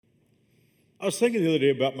I was thinking the other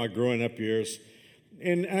day about my growing up years,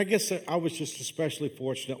 and I guess I was just especially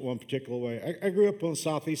fortunate one particular way. I grew up on the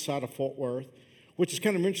southeast side of Fort Worth, which is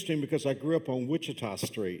kind of interesting because I grew up on Wichita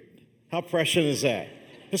Street. How prescient is that?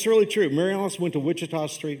 It's really true. Mary Alice went to Wichita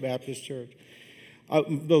Street Baptist Church.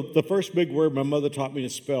 The first big word my mother taught me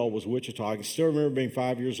to spell was Wichita. I can still remember being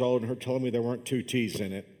 5 years old and her telling me there weren't two T's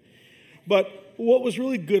in it. But what was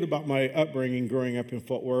really good about my upbringing growing up in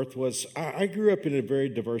Fort Worth was I grew up in a very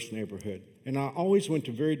diverse neighborhood, and I always went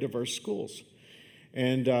to very diverse schools.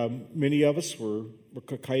 And many of us were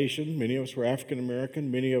Caucasian, many of us were African American,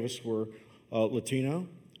 many of us were Latino.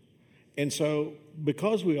 And so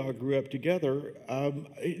because we all grew up together,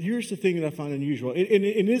 here's the thing that I find unusual.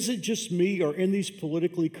 And is it just me, or in these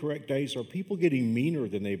politically correct days, are people getting meaner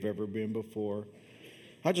than they've ever been before?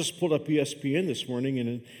 I just pulled up ESPN this morning,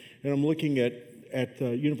 and I'm looking at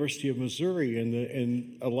the University of Missouri,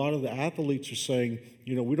 and a lot of the athletes are saying,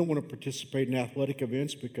 we don't want to participate in athletic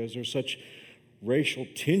events because there's such racial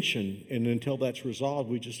tension, and until that's resolved,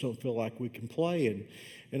 we just don't feel like we can play.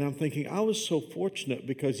 And I'm thinking, I was so fortunate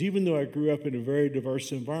because even though I grew up in a very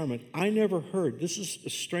diverse environment, I never heard, this is a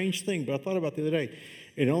strange thing, but I thought about it the other day,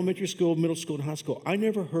 in elementary school, middle school, and high school, I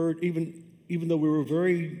never heard, even though we were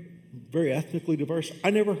very, very ethnically diverse, I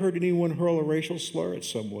never heard anyone hurl a racial slur at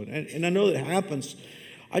someone. And I know that happens.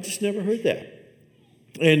 I just never heard that.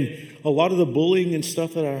 And a lot of the bullying and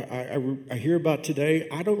stuff that I hear about today,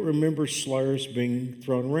 I don't remember slurs being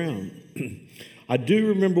thrown around. I do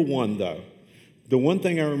remember one, though. The one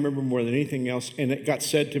thing I remember more than anything else, and it got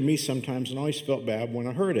said to me sometimes, and I always felt bad when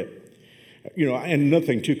I heard it. And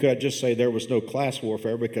nothing too, could I just say there was no class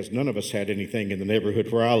warfare because none of us had anything in the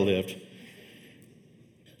neighborhood where I lived.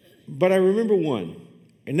 But I remember one,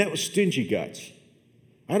 and that was stingy guts.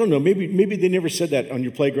 I don't know, maybe they never said that on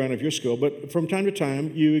your playground of your school, but from time to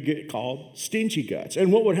time, you would get called stingy guts.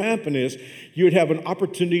 And what would happen is you would have an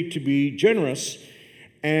opportunity to be generous,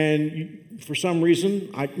 and for some reason,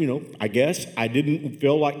 I guess I didn't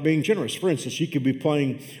feel like being generous. For instance, you could be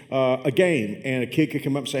playing a game, and a kid could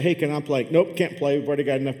come up and say, "Hey, can I play?" "Nope, can't play. We've already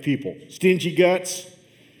got enough people." Stingy guts.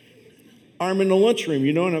 I'm in the lunchroom,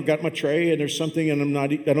 and I've got my tray, and there's something, and I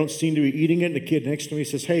don't seem to be eating it. And the kid next to me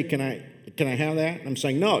says, "Hey, can I have that?" And I'm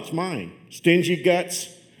saying, "No, it's mine." Stingy guts.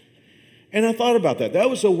 And I thought about that. That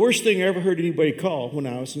was the worst thing I ever heard anybody call when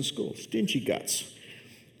I was in school. Stingy guts.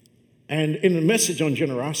 And in the message on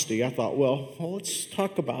generosity, I thought, well, let's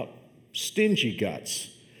talk about stingy guts.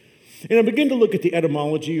 And I began to look at the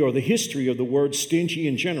etymology or the history of the words stingy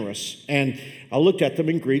and generous. And I looked at them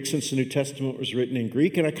in Greek since the New Testament was written in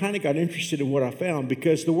Greek. And I kind of got interested in what I found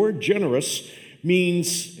because the word generous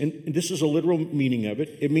means, and this is a literal meaning of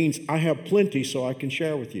it, it means I have plenty so I can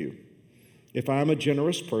share with you. If I'm a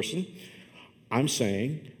generous person, I'm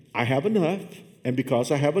saying I have enough. And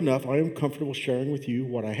because I have enough, I am comfortable sharing with you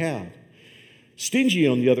what I have. Stingy,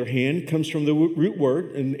 on the other hand, comes from the root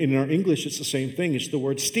word, and in our English, it's the same thing. It's the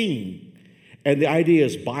word sting, and the idea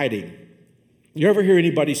is biting. You ever hear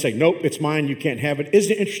anybody say, "Nope, it's mine, you can't have it"?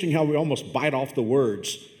 Isn't it interesting how we almost bite off the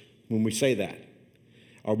words when we say that?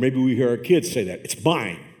 Or maybe we hear our kids say that, "It's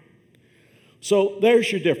mine." So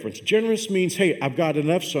there's your difference. Generous means, hey, I've got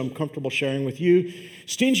enough, so I'm comfortable sharing with you.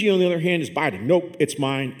 Stingy, on the other hand, is biting. "Nope, it's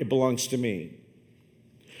mine, it belongs to me."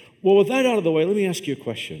 Well, with that out of the way, let me ask you a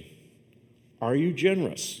question. Are you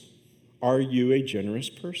generous? Are you a generous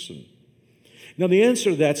person? Now, the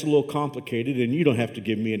answer to that's a little complicated, and you don't have to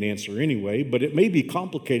give me an answer anyway, but it may be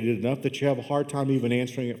complicated enough that you have a hard time even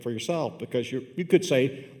answering it for yourself because you could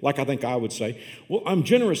say, like I think I would say, well, I'm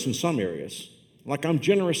generous in some areas. Like I'm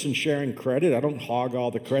generous in sharing credit. I don't hog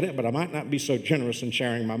all the credit, but I might not be so generous in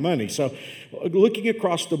sharing my money. So looking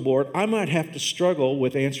across the board, I might have to struggle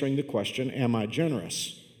with answering the question, am I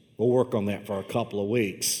generous? We'll work on that for a couple of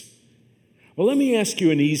weeks. Well, let me ask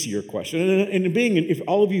you an easier question. And if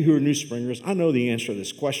all of you who are New Springers, I know the answer to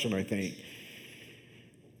this question, I think.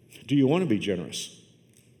 Do you want to be generous?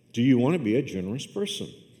 Do you want to be a generous person?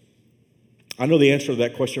 I know the answer to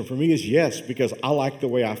that question for me is yes, because I like the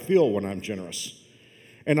way I feel when I'm generous.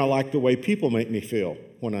 And I like the way people make me feel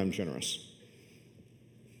when I'm generous.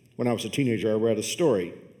 When I was a teenager, I read a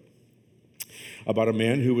story about a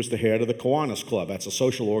man who was the head of the Kiwanis Club. That's a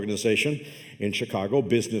social organization in Chicago,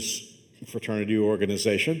 business fraternity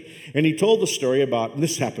organization. And he told the story about, and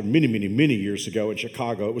this happened many, many, many years ago in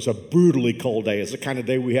Chicago. It was a brutally cold day. It's the kind of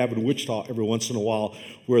day we have in Wichita every once in a while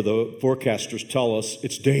where the forecasters tell us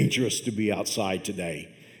it's dangerous to be outside today.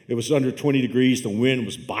 It was under 20 degrees. The wind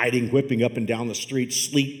was biting, whipping up and down the street.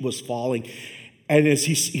 Sleet was falling. And as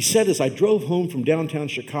he said, as I drove home from downtown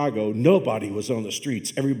Chicago, nobody was on the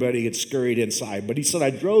streets. Everybody had scurried inside. But he said, I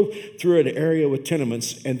drove through an area with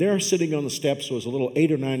tenements, and there sitting on the steps was a little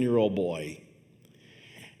 8 or 9-year-old boy.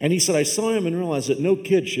 And he said, I saw him and realized that no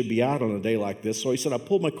kid should be out on a day like this. So he said, I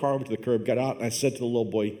pulled my car over to the curb, got out, and I said to the little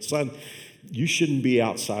boy, son, you shouldn't be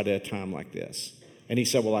outside at a time like this. And he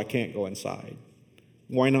said, well, I can't go inside.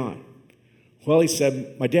 Why not? Well, he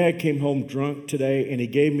said, my dad came home drunk today, and he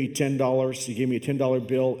gave me $10. He gave me a $10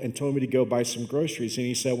 bill and told me to go buy some groceries. And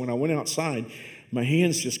he said, when I went outside, my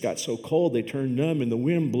hands just got so cold, they turned numb, and the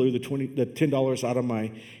wind blew the $10 out of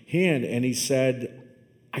my hand. And he said,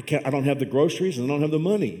 I don't have the groceries, and I don't have the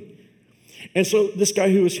money. And so this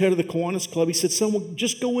guy who was head of the Kiwanis Club, he said, son,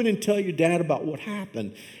 just go in and tell your dad about what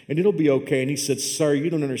happened, and it'll be okay. And he said, sir,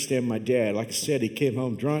 you don't understand my dad. Like I said, he came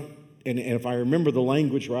home drunk. And if I remember the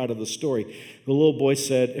language right of the story, the little boy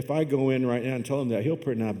said, if I go in right now and tell him that, he'll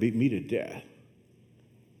pretty much beat me to death.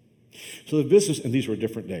 So the business, and these were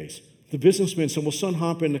different days, the businessman said, well, son,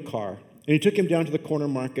 hop in the car. And he took him down to the corner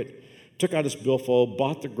market, took out his billfold,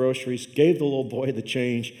 bought the groceries, gave the little boy the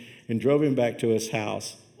change, and drove him back to his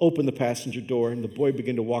house, opened the passenger door, and the boy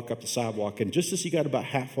began to walk up the sidewalk. And just as he got about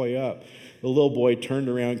halfway up, the little boy turned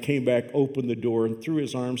around, came back, opened the door, and threw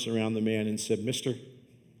his arms around the man and said, mister,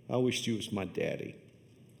 I wish you was my daddy.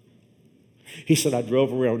 He said, I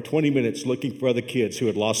drove around 20 minutes looking for other kids who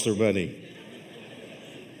had lost their money.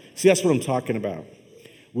 See, that's what I'm talking about.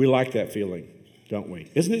 We like that feeling, don't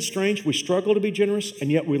we? Isn't it strange? We struggle to be generous,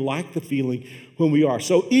 and yet we like the feeling when we are.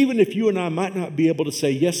 So even if you and I might not be able to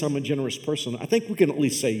say, yes, I'm a generous person, I think we can at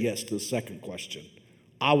least say yes to the second question.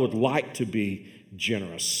 I would like to be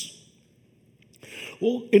generous.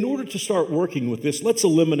 Well, in order to start working with this, let's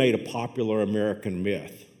eliminate a popular American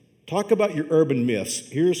myth. Talk about your urban myths.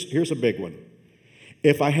 Here's a big one.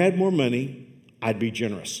 If I had more money, I'd be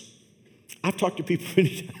generous. I've talked to people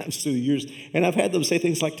many times through the years, and I've had them say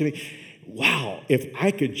things like to me, wow, if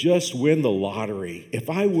I could just win the lottery. If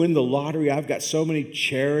I win the lottery, I've got so many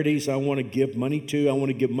charities I want to give money to. I want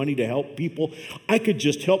to give money to help people. I could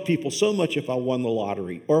just help people so much if I won the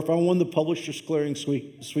lottery, or if I won the Publishers Clearing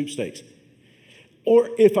sweepstakes,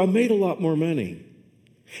 or if I made a lot more money.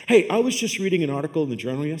 Hey, I was just reading an article in the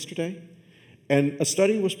Journal yesterday, and a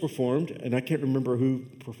study was performed, and I can't remember who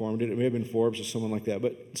performed it. It may have been Forbes or someone like that,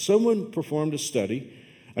 but someone performed a study,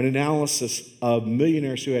 an analysis of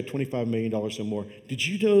millionaires who had $25 million or more. Did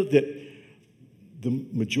you know that the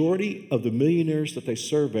majority of the millionaires that they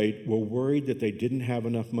surveyed were worried that they didn't have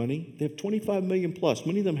enough money? They have 25 million plus.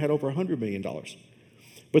 Many of them had over $100 million.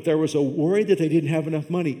 But there was a worry that they didn't have enough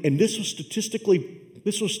money, and this was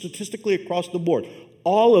statistically across the board.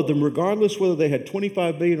 All of them, regardless whether they had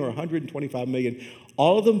 25 million or 125 million,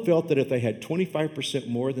 all of them felt that if they had 25%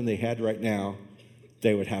 more than they had right now,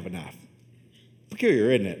 they would have enough. Peculiar,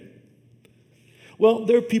 isn't it? Well,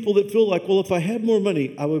 there are people that feel like, well, if I had more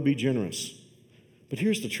money, I would be generous. But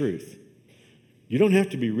here's the truth. You don't have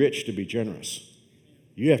to be rich to be generous.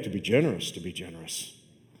 You have to be generous to be generous.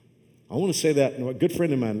 I want to say that, and a good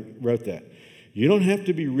friend of mine wrote that. You don't have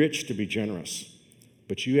to be rich to be generous,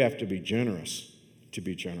 but you have to be generous to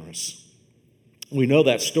be generous. We know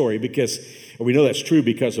that story we know that's true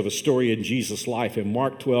because of a story in Jesus' life. In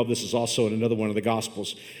Mark 12, this is also in another one of the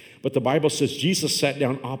Gospels. But the Bible says Jesus sat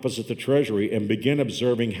down opposite the treasury and began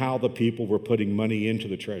observing how the people were putting money into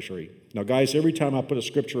the treasury. Now, guys, every time I put a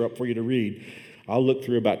scripture up for you to read, I'll look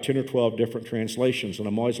through about 10 or 12 different translations, and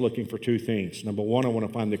I'm always looking for two things. Number one, I want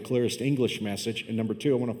to find the clearest English message, and number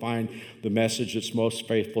two, I want to find the message that's most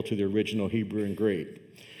faithful to the original Hebrew and Greek.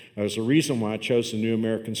 Now, there's a reason why I chose the New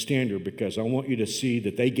American Standard, because I want you to see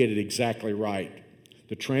that they get it exactly right.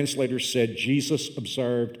 The translator said Jesus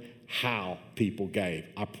observed how people gave.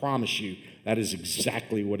 I promise you, that is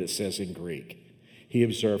exactly what it says in Greek. He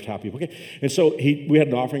observed how people gave. And so we had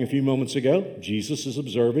an offering a few moments ago. Jesus is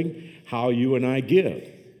observing how you and I give.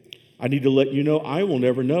 I need to let you know I will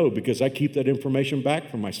never know, because I keep that information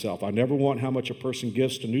back from myself. I never want how much a person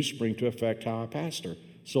gives to New Spring to affect how I pastor.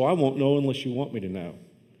 So I won't know unless you want me to know.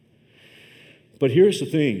 But here's the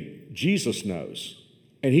thing, Jesus knows.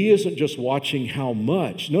 And he isn't just watching how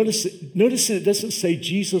much. Notice it doesn't say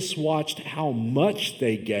Jesus watched how much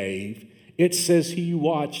they gave. It says he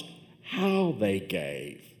watched how they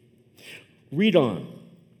gave. Read on.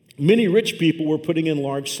 Many rich people were putting in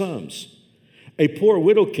large sums. A poor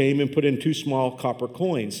widow came and put in 2 small copper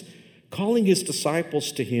coins. Calling his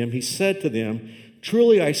disciples to him, he said to them,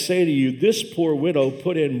 truly I say to you, this poor widow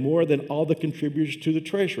put in more than all the contributors to the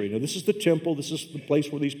treasury. Now, this is the temple. This is the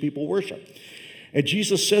place where these people worship. And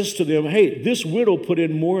Jesus says to them, hey, this widow put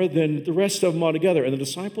in more than the rest of them altogether. And the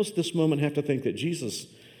disciples at this moment have to think that Jesus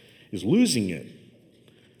is losing it.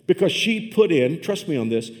 Because she put in, trust me on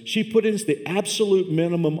this, she put in the absolute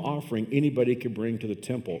minimum offering anybody could bring to the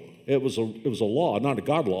temple. It was a law, not a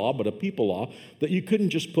God law, but a people law, that you couldn't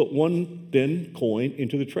just put one thin coin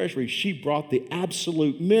into the treasury. She brought the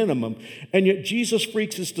absolute minimum. And yet Jesus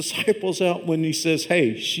freaks his disciples out when he says,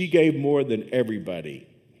 hey, she gave more than everybody.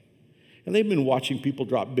 And they've been watching people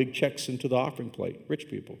drop big checks into the offering plate, rich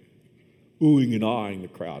people, oohing and ahhing the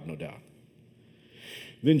crowd, no doubt.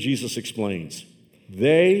 Then Jesus explains,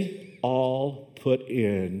 they all put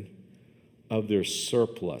in of their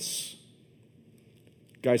surplus.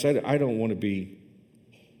 Guys, I don't want to be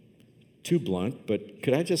too blunt, but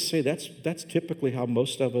could I just say that's typically how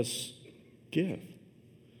most of us give.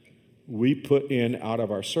 We put in out of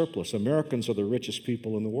our surplus. Americans are the richest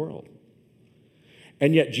people in the world.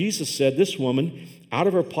 And yet Jesus said this woman, out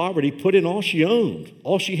of her poverty, put in all she owned,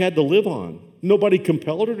 all she had to live on. Nobody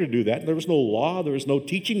compelled her to do that. There was no law. There was no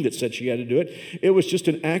teaching that said she had to do it. It was just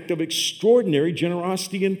an act of extraordinary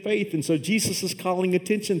generosity and faith. And so Jesus is calling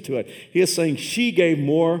attention to it. He is saying she gave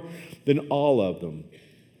more than all of them.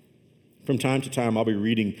 From time to time, I'll be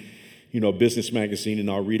reading, a business magazine, and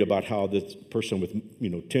I'll read about how this person with,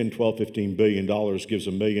 10, 12, $15 billion gives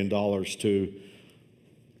 $1 million to,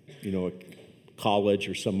 a college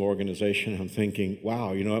or some organization. I'm thinking,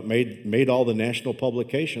 wow, it made all the national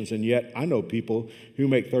publications, and yet I know people who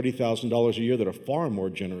make $30,000 a year that are far more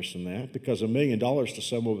generous than that, because $1 million to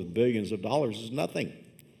someone with billions of dollars is nothing.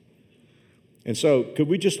 And so could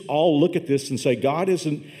we just all look at this and say, God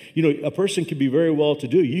isn't, a person could be very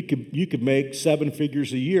well-to-do. You could make 7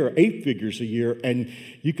 figures a year, 8 figures a year, and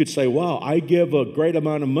you could say, wow, I give a great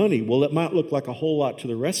amount of money. Well, it might look like a whole lot to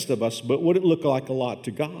the rest of us, but would it look like a lot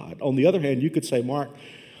to God? On the other hand, you could say, Mark,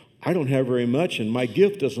 I don't have very much, and my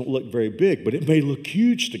gift doesn't look very big, but it may look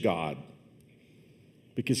huge to God,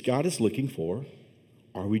 because God is looking for,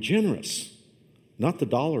 are we generous? Not the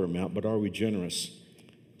dollar amount, but are we generous?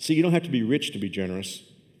 See, you don't have to be rich to be generous.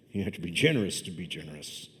 You have to be generous to be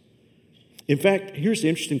generous. In fact, here's the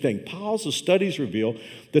interesting thing. Paul's studies reveal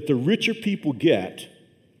that the richer people get,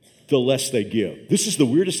 the less they give. This is the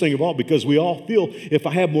weirdest thing of all, because we all feel if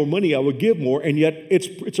I have more money, I would give more, and yet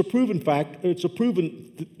it's a proven fact, it's a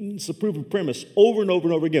proven premise over and over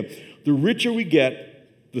and over again. The richer we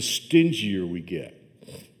get, the stingier we get.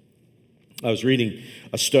 I was reading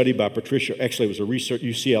a study by it was a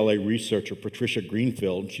UCLA researcher, Patricia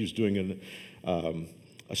Greenfield. She was doing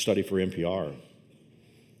a study for NPR.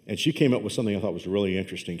 And she came up with something I thought was really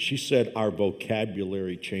interesting. She said our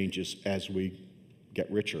vocabulary changes as we get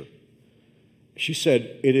richer. She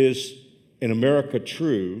said it is, in America,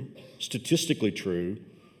 true, statistically true,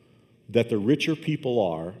 that the richer people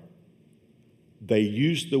are, they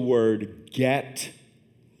use the word get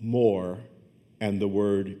more and the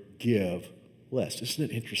word give less.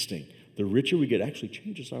 Isn't it interesting? The richer we get actually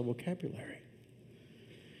changes our vocabulary.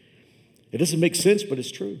 It doesn't make sense, but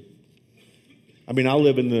it's true. I mean, I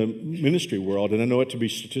live in the ministry world, and I know it to be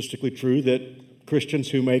statistically true that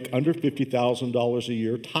Christians who make under $50,000 a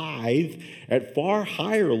year tithe at far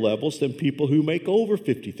higher levels than people who make over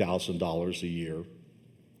 $50,000 a year.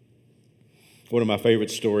 One of my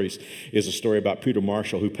favorite stories is a story about Peter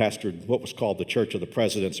Marshall, who pastored what was called the Church of the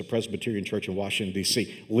Presidents, a Presbyterian church in Washington,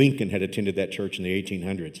 D.C. Lincoln had attended that church in the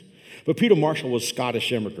 1800s. But Peter Marshall was a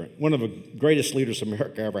Scottish immigrant, one of the greatest leaders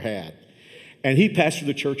America ever had. And he pastored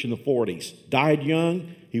the church in the 40s. Died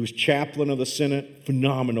young. He was chaplain of the Senate,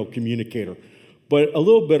 phenomenal communicator. But a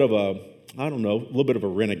little bit of a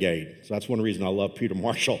renegade. So that's one reason I love Peter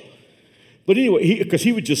Marshall. But anyway, because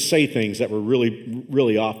he would just say things that were really,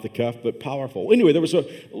 really off the cuff, but powerful. Anyway, there was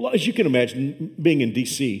as you can imagine, being in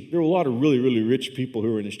D.C., there were a lot of really, really rich people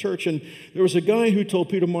who were in his church. And there was a guy who told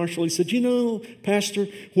Peter Marshall, he said, Pastor,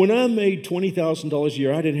 when I made $20,000 a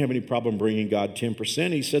year, I didn't have any problem bringing God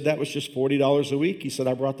 10%. He said, that was just $40 a week. He said,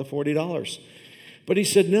 I brought the $40. But he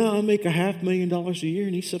said, now I make $500,000 a year.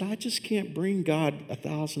 And he said, I just can't bring God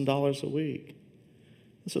 $1,000 a week.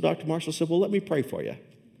 And so Dr. Marshall said, well, let me pray for you.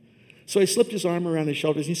 So he slipped his arm around his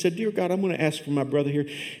shoulders. And he said, dear God, I'm going to ask for my brother here.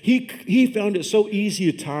 He found it so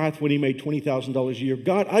easy to tithe when he made $20,000 a year.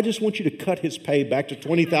 God, I just want you to cut his pay back to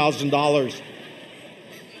 $20,000.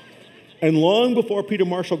 And long before Peter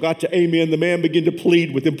Marshall got to amen, the man began to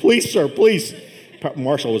plead with him. Please, sir, please.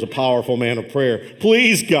 Marshall was a powerful man of prayer.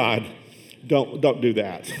 Please, God, don't do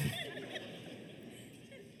that.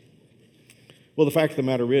 Well, the fact of the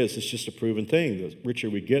matter is, it's just a proven thing. The richer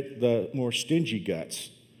we get, the more stingy guts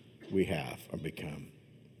we have or become.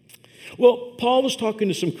 Well, Paul was talking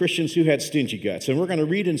to some Christians who had stingy guts, and we're going to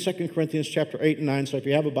read in 2 Corinthians chapter 8 and 9, so if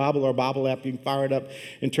you have a Bible or a Bible app, you can fire it up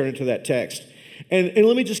and turn it to that text. And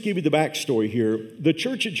let me just give you the backstory here. The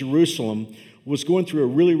church at Jerusalem was going through a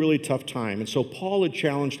really, really tough time. And so Paul had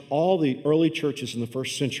challenged all the early churches in the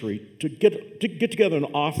first century to get together an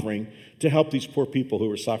offering to help these poor people who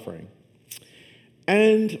were suffering.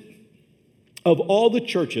 And of all the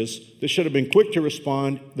churches that should have been quick to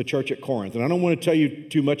respond, the church at Corinth. And I don't want to tell you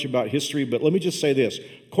too much about history, but let me just say this.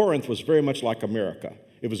 Corinth was very much like America.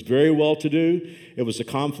 It was very well-to-do. It was a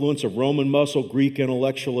confluence of Roman muscle, Greek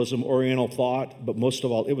intellectualism, Oriental thought, but most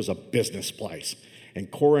of all, it was a business place.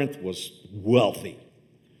 And Corinth was wealthy,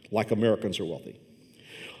 like Americans are wealthy.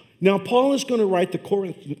 Now, Paul is going to write the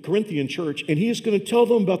Corinthian church, and he is going to tell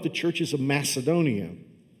them about the churches of Macedonia.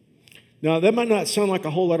 Now, that might not sound like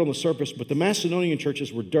a whole lot on the surface, but the Macedonian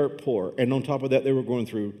churches were dirt poor, and on top of that, they were going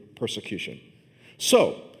through persecution.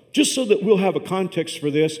 So, just so that we'll have a context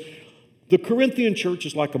for this, the Corinthian church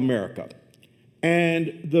is like America,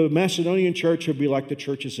 and the Macedonian church would be like the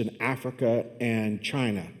churches in Africa and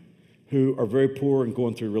China, who are very poor and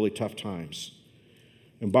going through really tough times.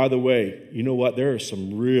 And by the way, you know what? There are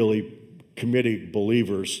some really committed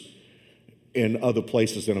believers in other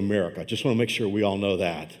places than America. I just want to make sure we all know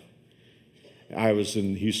that. I was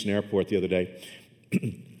in Houston Airport the other day.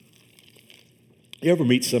 You ever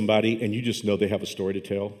meet somebody and you just know they have a story to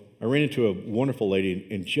tell? I ran into a wonderful lady,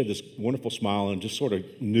 and she had this wonderful smile, and just sort of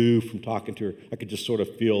knew from talking to her, I could just sort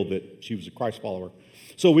of feel that she was a Christ follower.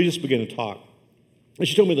 So we just began to talk. And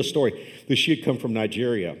she told me the story that she had come from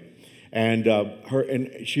Nigeria. And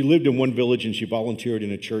she lived in one village, and she volunteered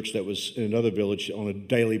in a church that was in another village on a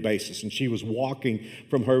daily basis. And she was walking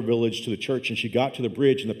from her village to the church, and she got to the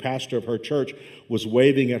bridge, and the pastor of her church was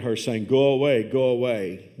waving at her saying, "Go away, go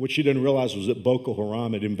away." What she didn't realize was that Boko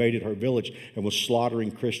Haram had invaded her village and was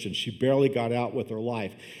slaughtering Christians. She barely got out with her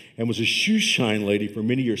life and was a shoe shine lady for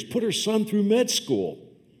many years, put her son through med school.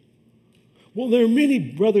 Well, there are many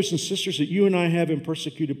brothers and sisters that you and I have in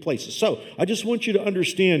persecuted places. So I just want you to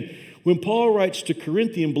understand, when Paul writes to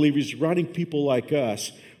Corinthian believers, he's writing people like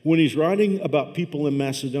us. When he's writing about people in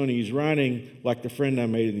Macedonia, he's writing like the friend I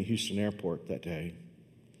made in the Houston airport that day.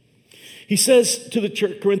 He says to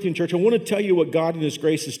the Corinthian church, I want to tell you what God in his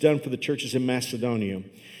grace has done for the churches in Macedonia.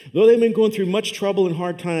 Though they've been going through much trouble and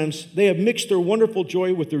hard times, they have mixed their wonderful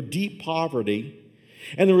joy with their deep poverty.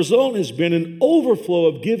 And the result has been an overflow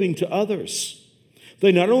of giving to others.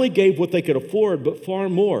 They not only gave what they could afford, but far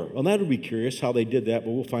more. Well, that would be curious how they did that,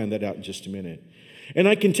 but we'll find that out in just a minute. And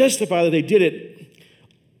I can testify that they did it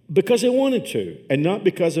because they wanted to, and not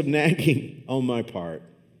because of nagging on my part.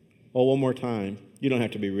 Oh, one more time. You don't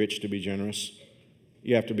have to be rich to be generous.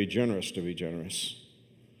 You have to be generous to be generous.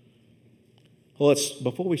 Well,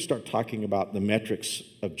 before we start talking about the metrics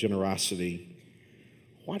of generosity,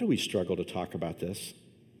 why do we struggle to talk about this?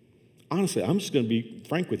 Honestly, I'm just going to be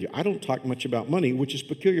frank with you. I don't talk much about money, which is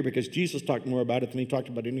peculiar because Jesus talked more about it than he talked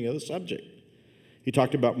about any other subject. He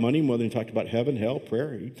talked about money more than he talked about heaven, hell,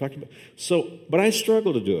 prayer. But I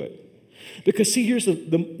struggle to do it. Because see, here's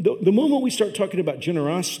the moment we start talking about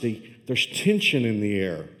generosity, there's tension in the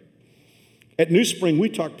air. At New Spring, we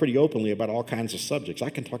talk pretty openly about all kinds of subjects. I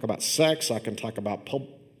can talk about sex. I can talk about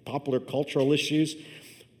popular cultural issues.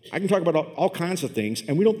 I can talk about all kinds of things,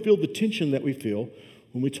 and we don't feel the tension that we feel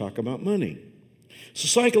when we talk about money. So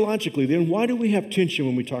psychologically, then, why do we have tension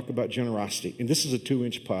when we talk about generosity? And this is a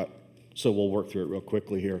 2-inch putt, so we'll work through it real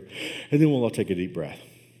quickly here, and then we'll all take a deep breath.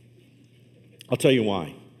 I'll tell you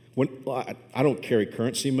why. I don't carry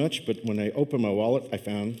currency much, but when I opened my wallet, I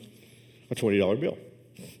found a $20 bill.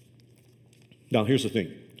 Now, here's the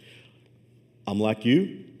thing. I'm like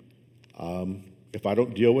you. If I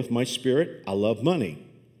don't deal with my spirit, I love money.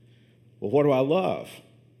 Well, what do I love?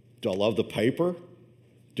 Do I love the paper?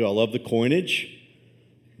 Do I love the coinage?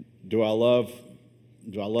 Do I love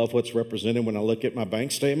what's represented when I look at my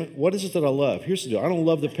bank statement? What is it that I love? Here's the deal. I don't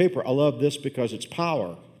love the paper. I love this because it's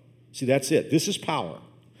power. See, that's it. This is power.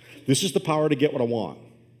 This is the power to get what I want.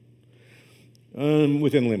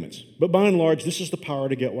 Within limits. But by and large, this is the power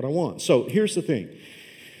to get what I want. So here's the thing.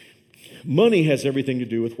 Money has everything to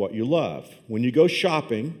do with what you love. When you go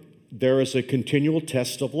shopping, there is a continual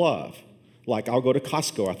test of love. Like I'll go to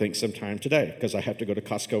Costco, I think, sometime today, because I have to go to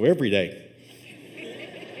Costco every day.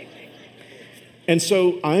 And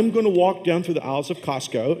so I'm going to walk down through the aisles of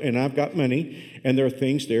Costco, and I've got money, and there are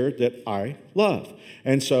things there that I love.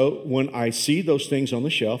 And so when I see those things on the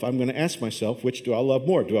shelf, I'm going to ask myself, which do I love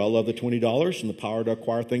more? Do I love the $20 and the power to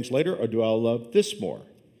acquire things later, or do I love this more?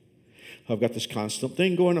 I've got this constant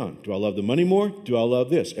thing going on. Do I love the money more? Do I love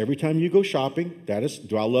this? Every time you go shopping,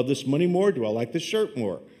 do I love this money more? Do I like this shirt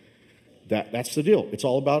more? That's the deal.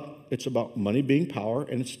 It's about money being power,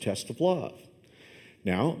 and it's a test of love.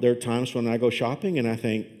 Now, there are times when I go shopping and I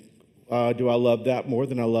think, Do I love that more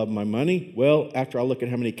than I love my money? Well, after I look at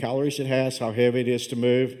how many calories it has, how heavy it is to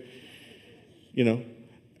move,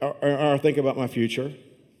 or I think about my future,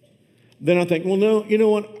 then I think, well, no, you know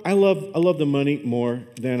what? I love the money more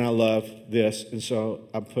than I love this, and so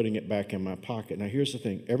I'm putting it back in my pocket. Now, here's the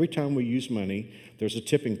thing. Every time we use money, there's a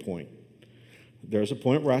tipping point. There's a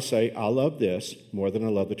point where I say, I love this more than I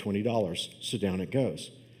love the $20, so down it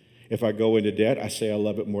goes. If I go into debt, I say I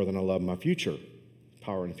love it more than I love my future,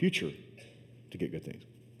 power in the future to get good things.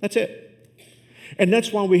 That's it. And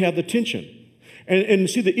that's why we have the tension. And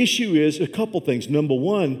see, the issue is a couple things. Number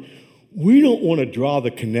one, we don't want to draw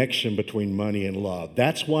the connection between money and love.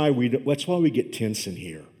 That's why we get tense in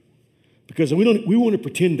here. Because we want to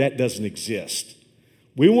pretend that doesn't exist.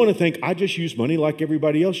 We want to think, I just use money like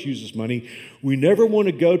everybody else uses money. We never want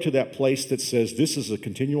to go to that place that says this is a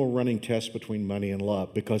continual running test between money and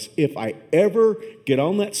love. Because if I ever get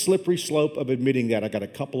on that slippery slope of admitting that, I got a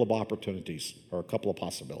couple of opportunities or a couple of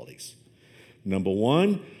possibilities. Number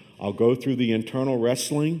one, I'll go through the internal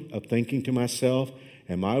wrestling of thinking to myself,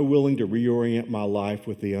 am I willing to reorient my life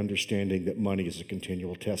with the understanding that money is a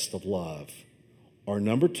continual test of love? Or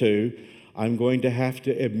number two, I'm going to have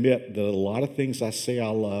to admit that a lot of things I say I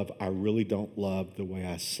love, I really don't love the way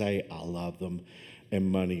I say I love them, and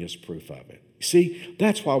money is proof of it. See,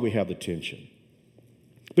 that's why we have the tension.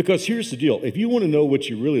 Because here's the deal. If you want to know what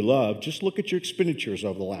you really love, just look at your expenditures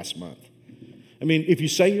over the last month. I mean, if you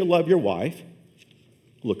say you love your wife,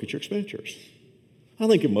 look at your expenditures. I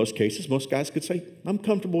think in most cases, most guys could say, I'm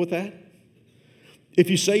comfortable with that. If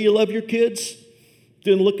you say you love your kids,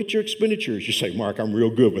 then look at your expenditures. You say, Mark, I'm real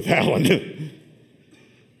good with that one.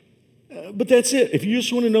 But that's it. If you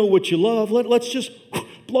just want to know what you love, let's just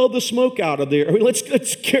blow the smoke out of there. I mean,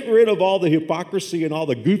 let's get rid of all the hypocrisy and all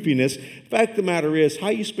the goofiness. The fact of the matter is, how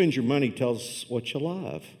you spend your money tells what you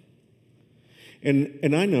love.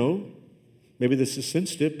 And I know, maybe this is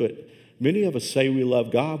sensitive, but many of us say we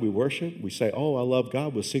love God, we worship, we say, oh, I love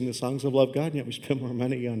God, we'll sing the songs of love God, and yet we spend more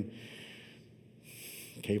money on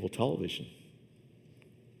cable television.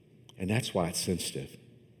 And that's why it's sensitive.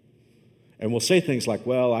 And we'll say things like,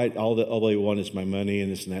 well, all they want is my money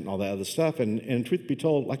and this and that and all that other stuff. And truth be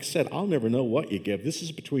told, like I said, I'll never know what you give. This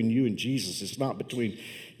is between you and Jesus. It's not between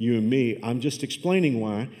you and me. I'm just explaining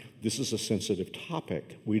why this is a sensitive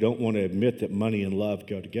topic. We don't want to admit that money and love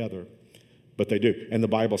go together. But they do. And the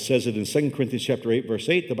Bible says it in 2 Corinthians chapter 8, verse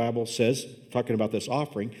 8. The Bible says, talking about this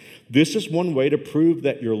offering, this is one way to prove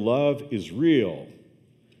that your love is real,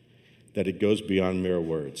 that it goes beyond mere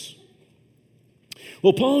words.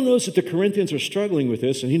 Well, Paul knows that the Corinthians are struggling with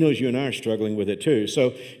this, and he knows you and I are struggling with it too.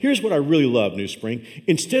 So here's what I really love, New Spring.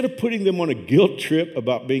 Instead of putting them on a guilt trip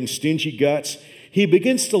about being stingy guts, he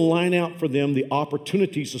begins to line out for them the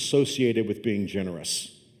opportunities associated with being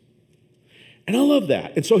generous. And I love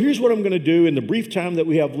that. And so here's what I'm going to do in the brief time that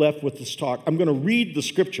we have left with this talk. I'm going to read the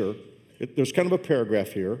scripture. There's kind of a paragraph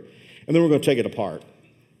here, and then we're going to take it apart.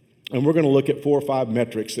 And we're going to look at 4 or 5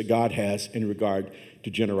 metrics that God has in regard to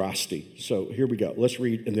generosity. So here we go. Let's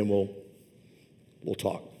read, and then we'll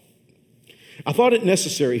talk. I thought it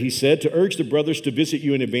necessary, he said, to urge the brothers to visit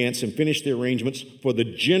you in advance and finish the arrangements for the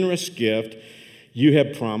generous gift you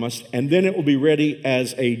have promised, and then it will be ready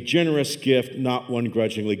as a generous gift, not one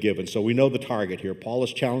grudgingly given. So we know the target here. Paul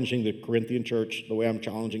is challenging the Corinthian church the way I'm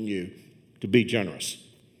challenging you to be generous.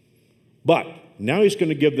 But now he's going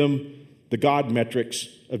to give them the God metrics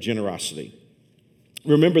of generosity.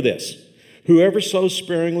 Remember this. Whoever sows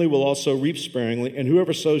sparingly will also reap sparingly, and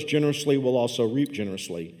whoever sows generously will also reap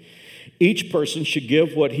generously. Each person should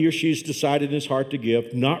give what he or she has decided in his heart to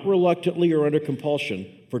give, not reluctantly or under compulsion,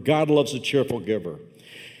 for God loves a cheerful giver.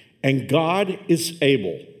 And God is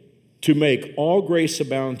able to make all grace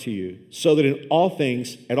abound to you, so that in all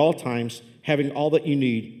things, at all times, having all that you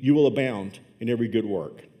need, you will abound in every good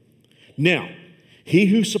work. Now, he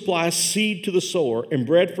who supplies seed to the sower and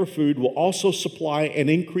bread for food will also supply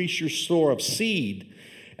and increase your store of seed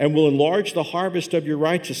and will enlarge the harvest of your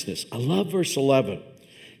righteousness. I love verse 11.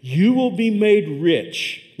 You will be made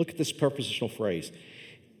rich, look at this prepositional phrase,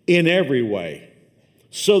 in every way,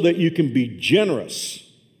 so that you can be generous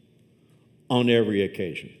on every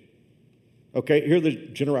occasion. Okay, here are the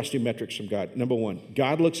generosity metrics from God. Number one,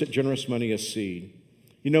 God looks at generous money as seed.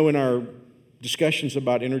 You know, in our discussions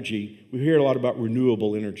about energy, we hear a lot about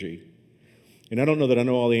renewable energy. And I don't know that I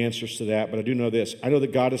know all the answers to that, but I do know this. I know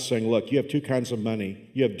that God is saying, look, you have 2 kinds of money.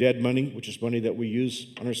 You have dead money, which is money that we use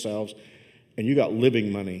on ourselves, and you got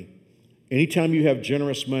living money. Anytime you have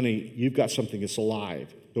generous money, you've got something that's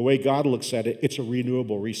alive. The way God looks at it, it's a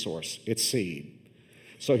renewable resource. It's seed.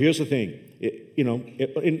 So here's the thing.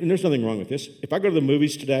 And there's nothing wrong with this. If I go to the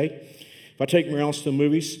movies today, if I take Marielle to the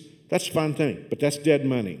movies, That's a fine thing, but that's dead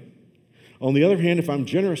money. On the other hand, if I'm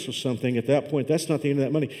generous with something, at that point, that's not the end of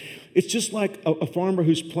that money. It's just like a farmer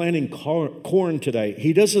who's planting corn today.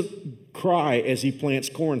 He doesn't cry as he plants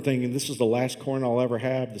corn thinking, this is the last corn I'll ever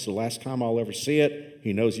have. This is the last time I'll ever see it.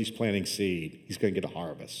 He knows he's planting seed. He's going to get a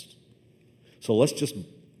harvest. So let's just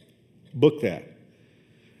book that.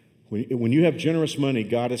 When you have generous money,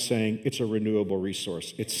 God is saying it's a renewable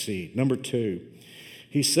resource. It's seed. Number 2.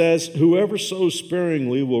 He says, whoever sows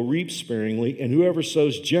sparingly will reap sparingly, and whoever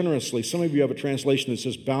sows generously, some of you have a translation that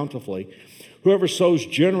says bountifully, whoever sows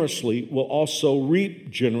generously will also reap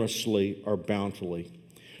generously or bountifully.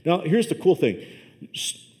 Now, here's the cool thing.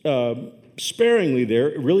 Sparingly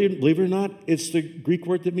there, really, believe it or not, it's the Greek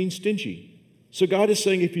word that means stingy. So God is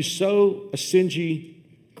saying if you sow a stingy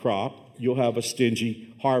crop, you'll have a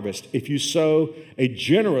stingy harvest. If you sow a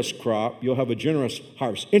generous crop, you'll have a generous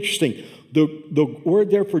harvest. Interesting. The word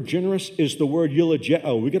there for generous is the word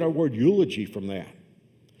eulogeo. We get our word eulogy from that.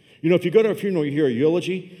 You know, if you go to a funeral, you hear a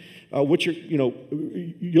eulogy. Eulogeo,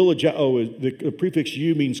 the prefix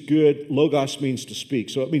eu means good, logos means to speak.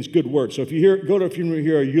 So it means good word. So if you go to a funeral, you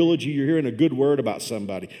hear a eulogy, you're hearing a good word about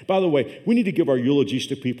somebody. By the way, we need to give our eulogies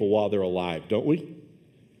to people while they're alive, don't we?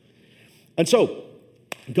 And so,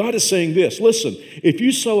 God is saying this, listen, if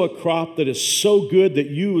you sow a crop that is so good that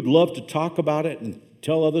you would love to talk about it and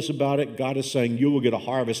tell others about it, God is saying you will get a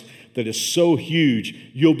harvest that is so huge,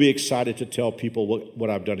 you'll be excited to tell people what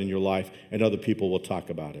I've done in your life, and other people will talk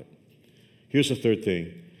about it. Here's the third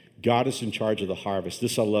thing. God is in charge of the harvest.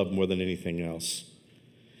 This I love more than anything else.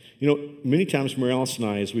 You know, many times, Mary Alice and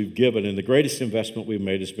I, as we've given, and the greatest investment we've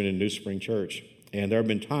made has been in New Spring Church. And there have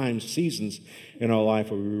been times, seasons in our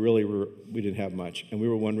life where we didn't have much, and we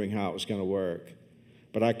were wondering how it was going to work.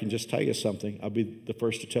 But I can just tell you something. I'll be the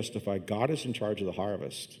first to testify. God is in charge of the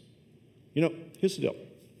harvest. You know, here's the deal.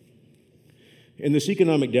 In this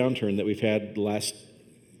economic downturn that we've had the last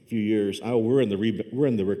few years, we're in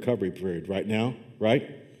the recovery period right now,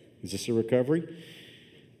 right? Is this a recovery?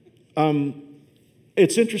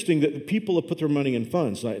 It's interesting that the people have put their money in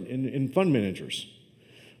funds, like in fund managers.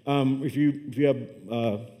 If you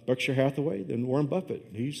have Berkshire Hathaway, then Warren Buffett,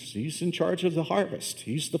 he's in charge of the harvest.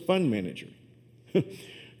 He's the fund manager.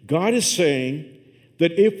 God is saying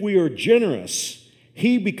that if we are generous,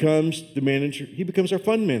 he becomes the manager. He becomes our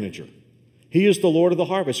fund manager. He is the Lord of the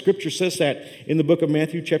harvest. Scripture says that in the book of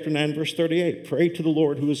Matthew chapter 9, verse 38. Pray to the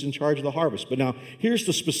Lord who is in charge of the harvest. But now, here's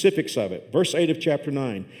the specifics of it. Verse 8 of chapter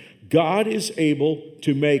 9. God is able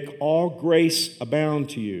to make all grace abound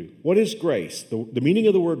to you. What is grace? The meaning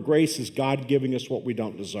of the word grace is God giving us what we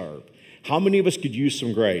don't deserve. How many of us could use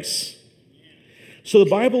some grace? So the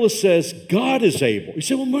Bible says God is able. You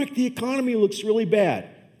say, well, Mark, the economy looks really bad.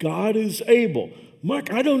 God is able.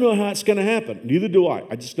 Mark, I don't know how it's going to happen. Neither do I.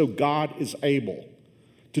 I just know God is able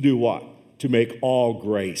to do what? To make all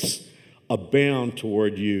grace abound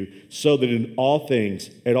toward you, so that in all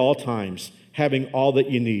things, at all times, having all that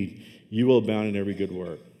you need, you will abound in every good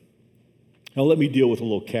work. Now let me deal with a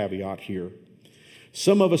little caveat here.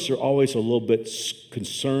 Some of us are always a little bit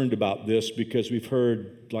concerned about this because we've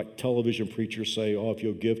heard like television preachers say, oh, if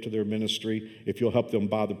you'll give to their ministry, if you'll help them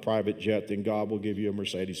buy the private jet, then God will give you a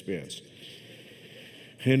Mercedes-Benz.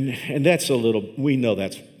 And that's we know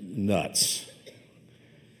that's nuts.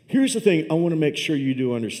 Here's the thing I want to make sure you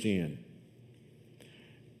do understand.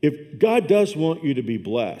 If God does want you to be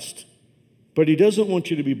blessed, but he doesn't want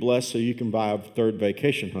you to be blessed so you can buy a third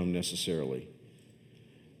vacation home necessarily.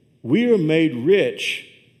 We are made rich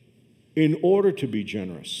in order to be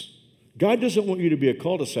generous. God doesn't want you to be a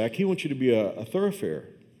cul-de-sac. He wants you to be a thoroughfare.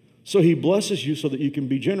 So he blesses you so that you can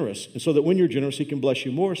be generous. And so that when you're generous, he can bless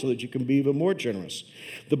you more so that you can be even more generous.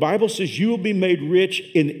 The Bible says you will be made rich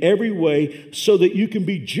in every way so that you can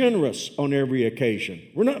be generous on every occasion.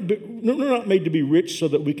 We're not made to be rich so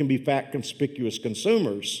that we can be fat, conspicuous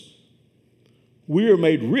consumers. We are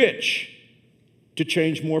made rich to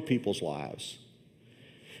change more people's lives.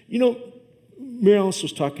 You know, Mary Alice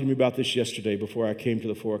was talking to me about this yesterday before I came to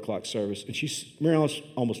the 4 o'clock service. And Mary Alice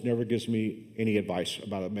almost never gives me any advice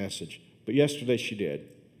about a message. But yesterday she did.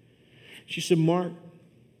 She said, Mark,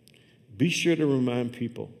 be sure to remind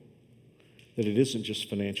people that it isn't just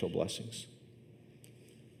financial blessings.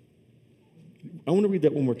 I want to read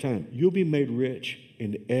that one more time. You'll be made rich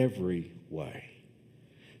in every way.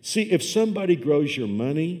 See, if somebody grows your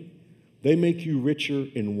money, they make you richer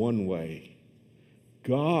in one way.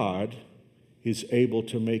 God is able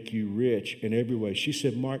to make you rich in every way. She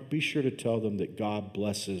said, Mark, be sure to tell them that God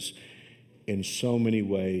blesses in so many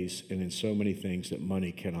ways and in so many things that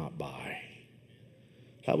money cannot buy.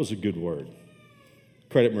 That was a good word.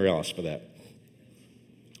 Credit Mary Alice for that.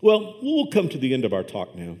 Well, we'll come to the end of our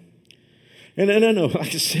talk now. And I know,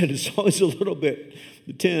 like I said, it's always a little bit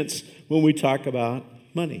tense when we talk about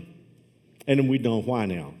money. And we know why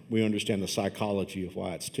now. We understand the psychology of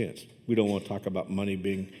why it's tense. We don't want to talk about money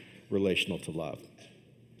being relational to love.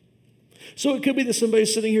 So it could be that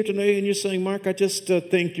somebody's sitting here today and you're saying, Mark, I just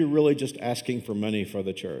think you're really just asking for money for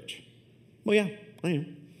the church. Well, yeah, I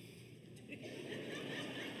am.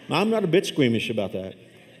 I'm not a bit squeamish about that.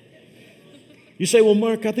 You say, well,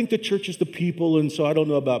 Mark, I think the church is the people, and so I don't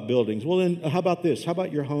know about buildings. Well, then how about this? How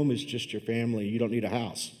about your home is just your family? You don't need a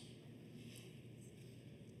house.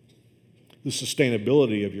 The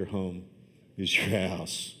sustainability of your home is your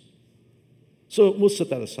house. So we'll set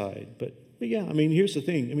that aside. But yeah, I mean, here's the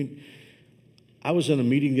thing. I mean, I was in a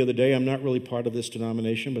meeting the other day. I'm not really part of this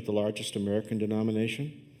denomination, but the largest American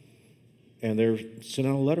denomination. And they're sent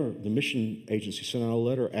out a letter. The mission agency sent out a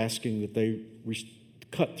letter asking that they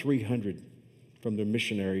cut 300 from their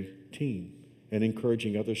missionary team and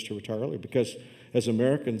encouraging others to retire early. Because as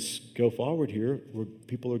Americans go forward here,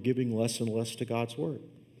 people are giving less and less to God's word.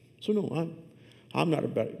 So no, I'm not a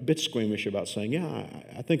bit squeamish about saying, yeah,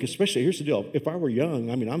 I think especially, here's the deal. If I were young,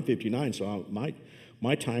 I mean, I'm 59, so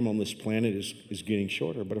my time on this planet is getting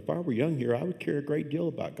shorter. But if I were young here, I would care a great deal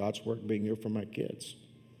about God's work being here for my kids.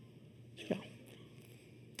 Yeah.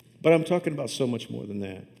 But I'm talking about so much more than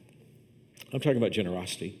that. I'm talking about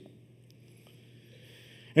generosity.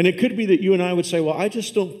 And it could be that you and I would say, well, I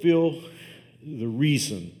just don't feel the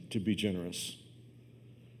reason to be generous.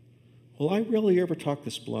 Well, I rarely ever talk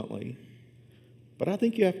this bluntly, but I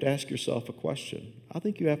think you have to ask yourself a question. I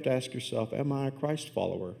think you have to ask yourself, am I a Christ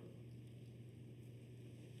follower?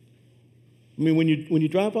 I mean, when you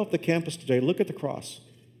drive off the campus today, look at the cross.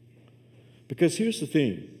 Because here's the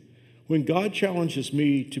thing. When God challenges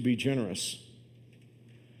me to be generous,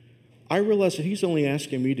 I realize that he's only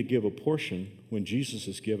asking me to give a portion when Jesus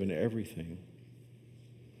has given everything.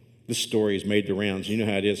 This story has made the rounds. You know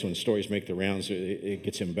how it is when stories make the rounds, it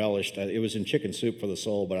gets embellished. It was in Chicken Soup for the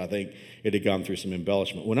Soul, but I think it had gone through some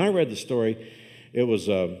embellishment. When I read the story, it was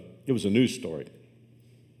a news story.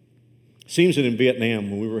 Seems that in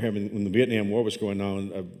Vietnam, when the Vietnam War was going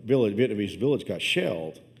on, a Vietnamese village got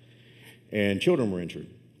shelled, and children were injured.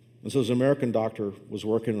 And so this American doctor was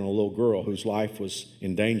working on a little girl whose life was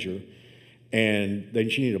in danger, and then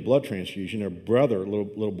she needed a blood transfusion. Her brother,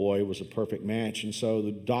 little boy, was a perfect match, and so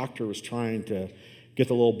the doctor was trying to get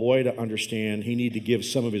the little boy to understand he needed to give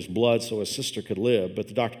some of his blood so his sister could live, but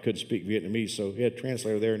the doctor couldn't speak Vietnamese, so he had a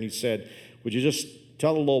translator there, and he said, would you just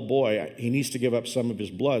tell the little boy he needs to give up some of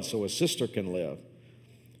his blood so his sister can live?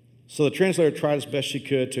 So the translator tried as best she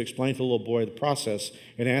could to explain to the little boy the process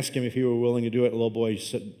and ask him if he were willing to do it. The little boy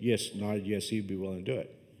said yes, nodded yes, he'd be willing to do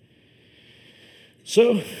it.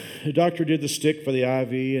 So the doctor did the stick for the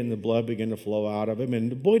IV, and the blood began to flow out of him.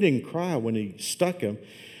 And the boy didn't cry when he stuck him.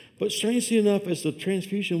 But strangely enough, as the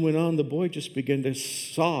transfusion went on, the boy just began to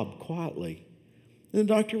sob quietly. And the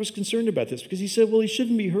doctor was concerned about this because he said, well, he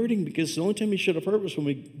shouldn't be hurting because the only time he should have hurt was when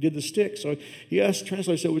we did the stick. So he asked the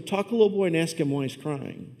translator, he said, well, talk to the little boy and ask him why he's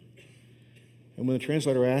crying. And when the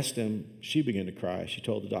translator asked him, she began to cry. She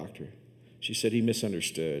told the doctor. She said he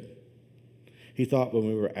misunderstood. He thought when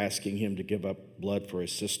we were asking him to give up blood for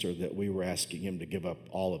his sister that we were asking him to give up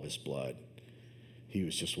all of his blood. He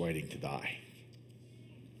was just waiting to die.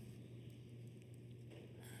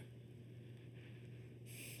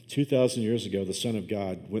 "2,000 years ago, the Son of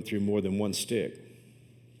God went through more than one stick.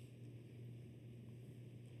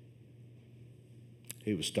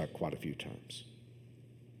 He was stuck quite a few times.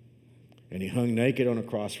 And he hung naked on a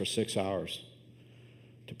cross for 6 hours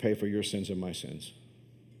to pay for your sins and my sins.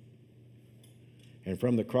 And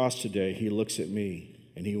from the cross today, he looks at me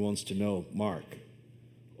and he wants to know, Mark,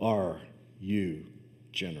 are you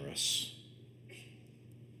generous?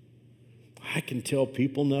 I can tell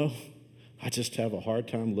people no. I just have a hard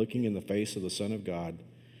time looking in the face of the Son of God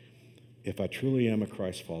if I truly am a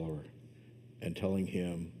Christ follower and telling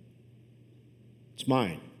him, it's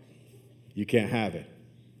mine. You can't have it.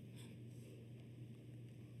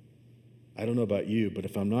 I don't know about you, but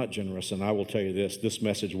if I'm not generous, and I will tell you this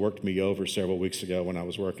message worked me over several weeks ago when I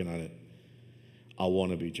was working on it. I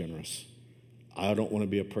want to be generous. I don't want to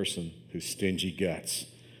be a person who's stingy guts.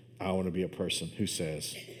 I want to be a person who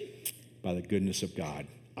says, by the goodness of God,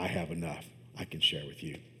 I have enough I can share with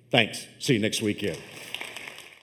you. Thanks. See you next weekend.